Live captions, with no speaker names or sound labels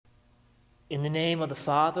In the name of the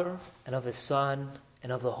Father, and of the Son,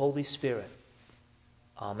 and of the Holy Spirit.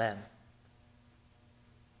 Amen.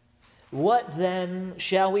 What then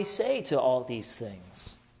shall we say to all these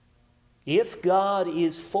things? If God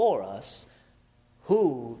is for us,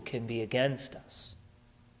 who can be against us?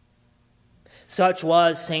 Such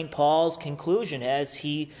was St. Paul's conclusion as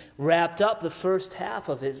he wrapped up the first half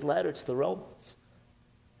of his letter to the Romans.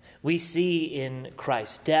 We see in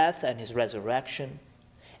Christ's death and his resurrection,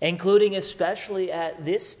 including especially at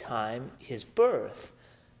this time his birth,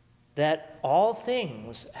 that all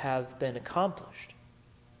things have been accomplished.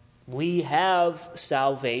 We have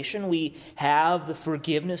salvation, we have the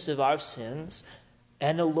forgiveness of our sins,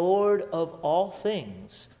 and the Lord of all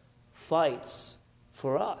things fights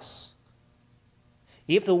for us.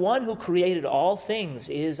 If the one who created all things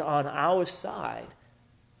is on our side,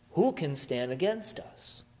 who can stand against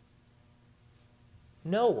us?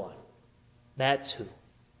 No one. That's who.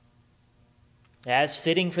 As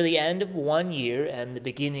fitting for the end of one year and the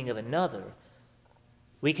beginning of another,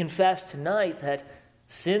 we confess tonight that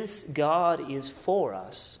since God is for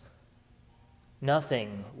us,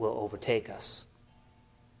 nothing will overtake us.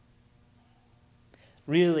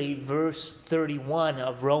 Really, verse 31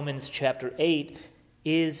 of Romans chapter 8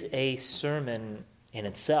 is a sermon in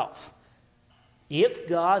itself. If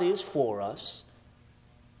God is for us,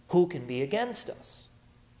 who can be against us?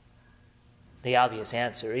 The obvious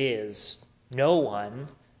answer is no one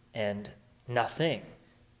and nothing.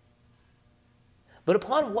 But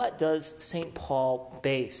upon what does St. Paul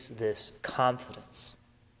base this confidence?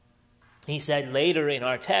 He said later in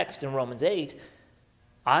our text in Romans 8,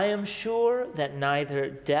 I am sure that neither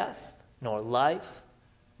death nor life,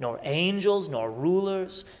 nor angels nor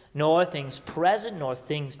rulers, nor things present nor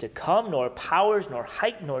things to come, nor powers, nor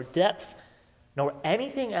height, nor depth, nor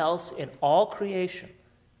anything else in all creation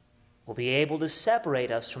will be able to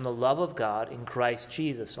separate us from the love of God in Christ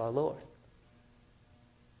Jesus our Lord.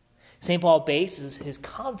 St. Paul bases his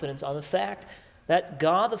confidence on the fact that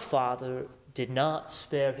God the Father did not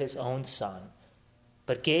spare his own Son,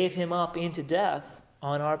 but gave him up into death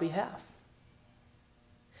on our behalf.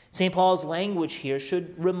 St. Paul's language here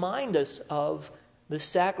should remind us of the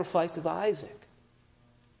sacrifice of Isaac.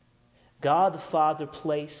 God the Father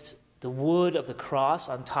placed the wood of the cross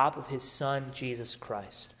on top of his Son, Jesus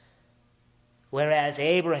Christ. Whereas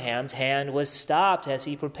Abraham's hand was stopped as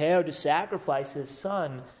he prepared to sacrifice his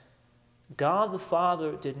son, God the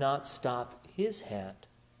Father did not stop his hand.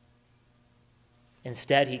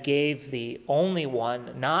 Instead, he gave the only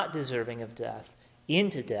one not deserving of death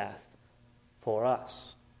into death for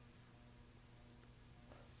us.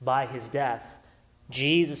 By his death,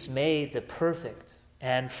 Jesus made the perfect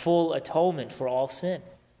and full atonement for all sin.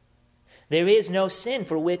 There is no sin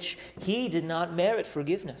for which he did not merit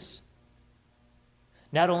forgiveness.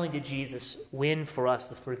 Not only did Jesus win for us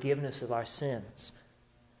the forgiveness of our sins,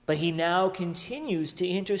 but he now continues to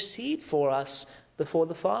intercede for us before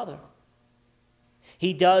the Father.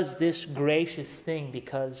 He does this gracious thing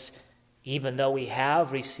because even though we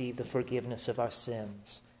have received the forgiveness of our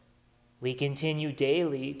sins, we continue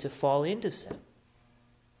daily to fall into sin.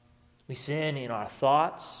 We sin in our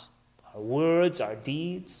thoughts, our words, our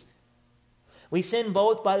deeds. We sin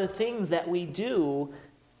both by the things that we do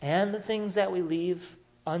and the things that we leave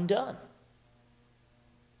undone.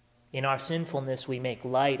 In our sinfulness, we make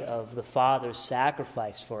light of the Father's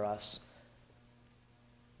sacrifice for us.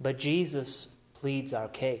 But Jesus pleads our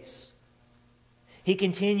case. He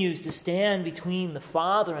continues to stand between the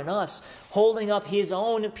Father and us, holding up his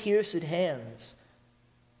own pierced hands,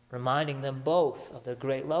 reminding them both of their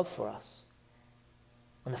great love for us.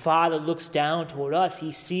 When the Father looks down toward us,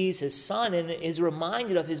 he sees his Son and is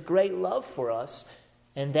reminded of his great love for us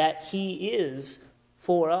and that he is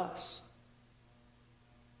for us.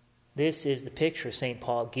 This is the picture St.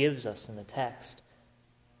 Paul gives us in the text.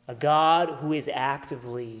 A God who is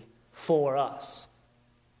actively for us.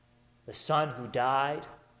 The Son who died,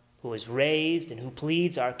 who was raised, and who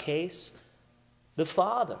pleads our case. The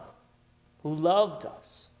Father who loved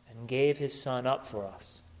us and gave his Son up for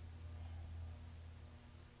us.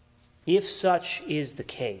 If such is the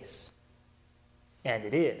case, and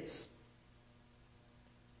it is,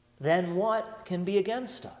 then what can be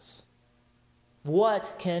against us?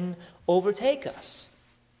 What can overtake us?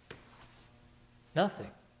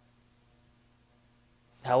 Nothing.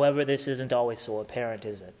 However, this isn't always so apparent,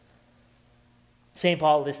 is it? St.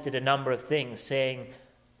 Paul listed a number of things, saying,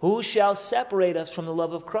 who shall separate us from the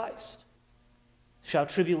love of Christ? Shall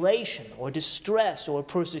tribulation, or distress, or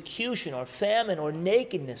persecution, or famine, or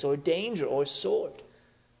nakedness, or danger, or sword?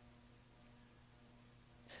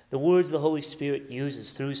 The words the Holy Spirit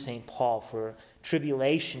uses through St. Paul for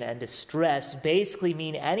tribulation and distress basically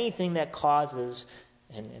mean anything that causes,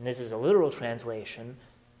 and this is a literal translation,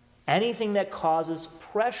 anything that causes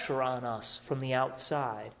pressure on us from the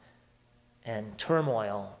outside and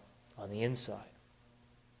turmoil on the inside.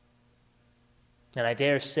 And I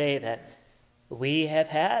dare say that we have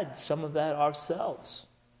had some of that ourselves,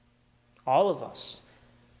 all of us,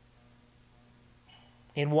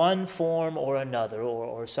 in one form or another,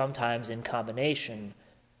 or sometimes in combination.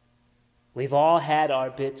 We've all had our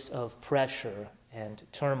bits of pressure and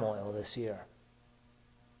turmoil this year.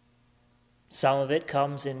 Some of it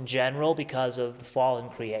comes in general because of the fallen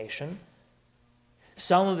creation.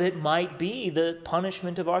 Some of it might be the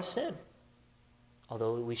punishment of our sin,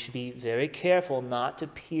 although we should be very careful not to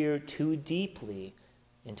peer too deeply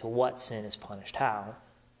into what sin is punished how.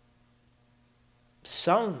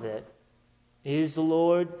 Some of it is the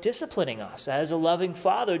Lord disciplining us as a loving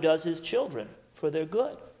father does his children for their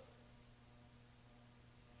good.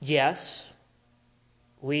 Yes,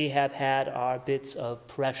 we have had our bits of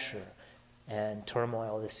pressure and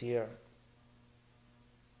turmoil this year,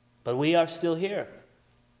 but we are still here.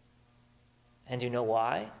 And you know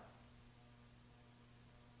why?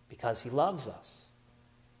 Because he loves us.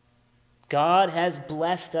 God has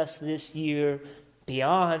blessed us this year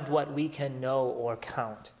beyond what we can know or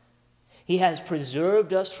count. He has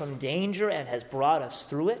preserved us from danger and has brought us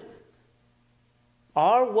through it.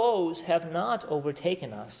 Our woes have not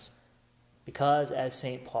overtaken us because, as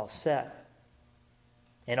St. Paul said,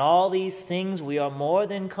 in all these things we are more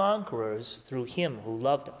than conquerors through him who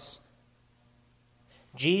loved us.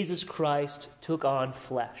 Jesus Christ took on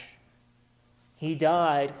flesh. He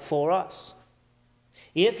died for us.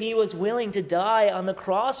 If he was willing to die on the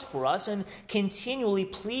cross for us and continually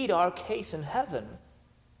plead our case in heaven,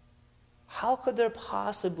 how could there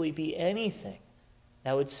possibly be anything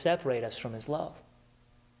that would separate us from his love?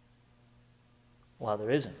 Well,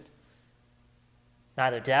 there isn't.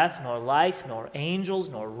 Neither death, nor life, nor angels,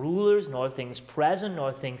 nor rulers, nor things present,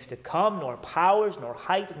 nor things to come, nor powers, nor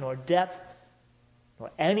height, nor depth, nor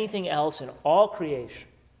anything else in all creation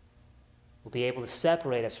will be able to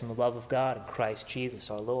separate us from the love of God in Christ Jesus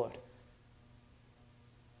our Lord.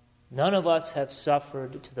 None of us have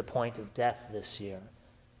suffered to the point of death this year.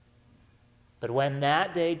 But when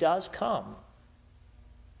that day does come,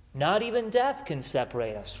 not even death can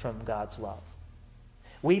separate us from God's love.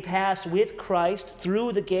 We pass with Christ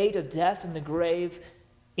through the gate of death and the grave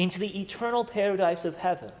into the eternal paradise of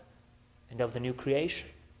heaven and of the new creation.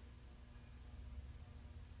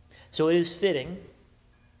 So it is fitting,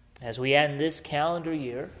 as we end this calendar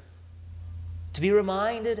year, to be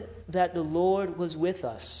reminded that the Lord was with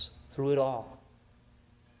us through it all.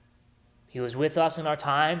 He was with us in our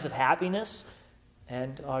times of happiness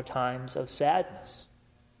and our times of sadness.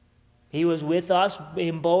 He was with us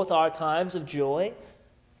in both our times of joy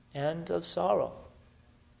and of sorrow.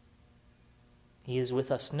 He is with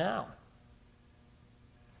us now.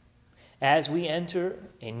 As we enter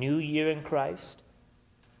a new year in Christ,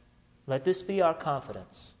 let this be our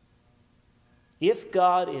confidence. If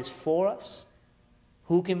God is for us,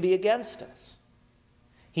 who can be against us?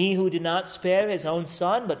 He who did not spare his own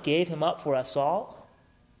Son, but gave him up for us all,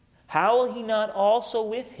 how will he not also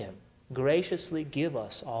with him graciously give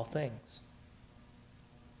us all things?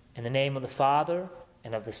 In the name of the Father,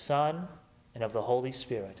 and of the Son, and of the Holy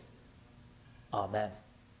Spirit. Amen.